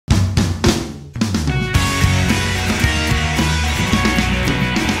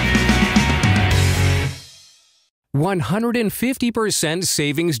150%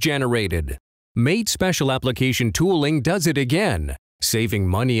 savings generated. Mate Special Application Tooling does it again, saving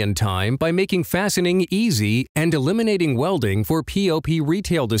money and time by making fastening easy and eliminating welding for POP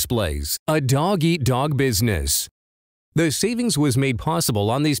retail displays, a dog-eat-dog business. The savings was made possible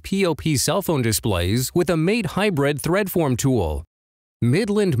on these POP cell phone displays with a Mate Hybrid Threadform tool.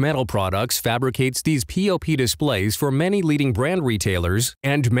 Midland Metal Products fabricates these POP displays for many leading brand retailers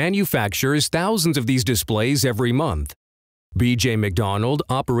and manufactures thousands of these displays every month. B.J. McDonald,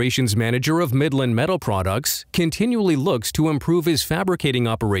 operations manager of Midland Metal Products, continually looks to improve his fabricating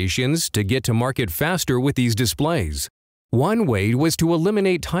operations to get to market faster with these displays. One way was to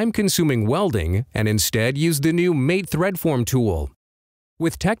eliminate time-consuming welding and instead use the new Mate Threadform tool.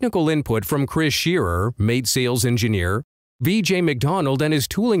 With technical input from Chris Shearer, Mate sales engineer, B.J. McDonald and his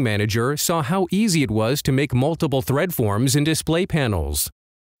tooling manager saw how easy it was to make multiple thread forms in display panels.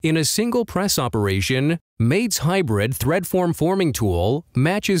 In a single press operation, Mate's hybrid threadform forming tool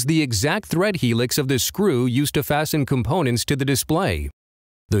matches the exact thread helix of the screw used to fasten components to the display.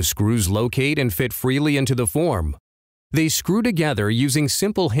 The screws locate and fit freely into the form. They screw together using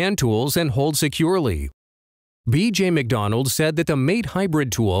simple hand tools and hold securely. B.J. McDonald said that the Mate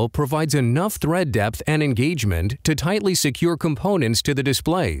hybrid tool provides enough thread depth and engagement to tightly secure components to the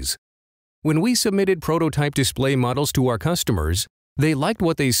displays. When we submitted prototype display models to our customers, they liked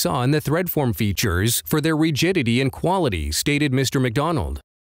what they saw in the threadform features for their rigidity and quality, stated Mr. McDonald.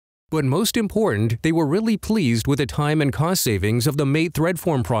 But most important, they were really pleased with the time and cost savings of the Mate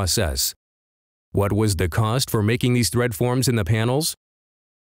threadform process. What was the cost for making these thread forms in the panels?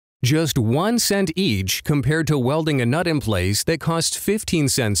 Just 1 cent each compared to welding a nut in place that costs 15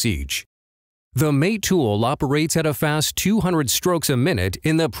 cents each. The Mate tool operates at a fast 200 strokes a minute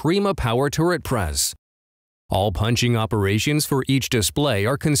in the Prima Power Turret Press. All punching operations for each display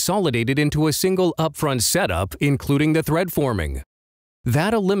are consolidated into a single upfront setup, including the thread forming.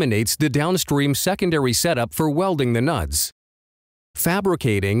 That eliminates the downstream secondary setup for welding the nuts.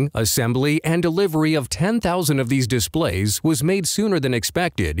 Fabricating, assembly, and delivery of 10,000 of these displays was made sooner than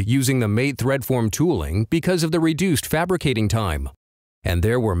expected using the Mate Threadform tooling because of the reduced fabricating time. And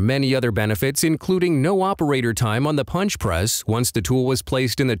there were many other benefits, including no operator time on the punch press once the tool was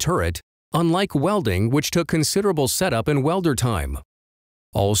placed in the turret, unlike welding, which took considerable setup and welder time.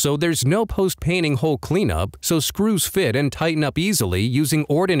 Also, there's no post-painting hole cleanup, so screws fit and tighten up easily using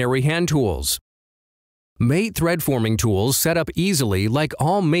ordinary hand tools. Mate thread forming tools set up easily like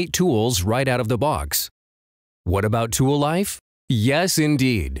all Mate tools right out of the box. What about tool life? Yes,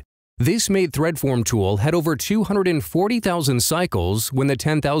 indeed. This Mate Threadform tool had over 240,000 cycles when the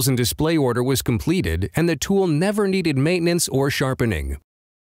 10,000 display order was completed, and the tool never needed maintenance or sharpening.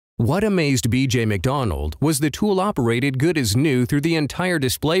 What amazed B.J. McDonald was the tool operated good as new through the entire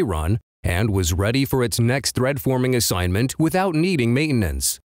display run and was ready for its next thread forming assignment without needing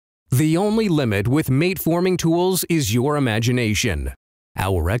maintenance. The only limit with Mate forming tools is your imagination.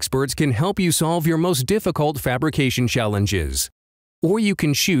 Our experts can help you solve your most difficult fabrication challenges. Or you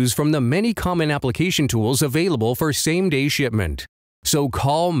can choose from the many common application tools available for same-day shipment. So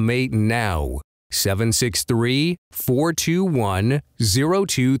call Mate now,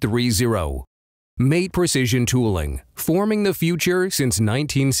 763-421-0230. Mate Precision Tooling, forming the future since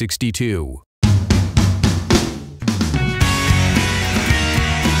 1962.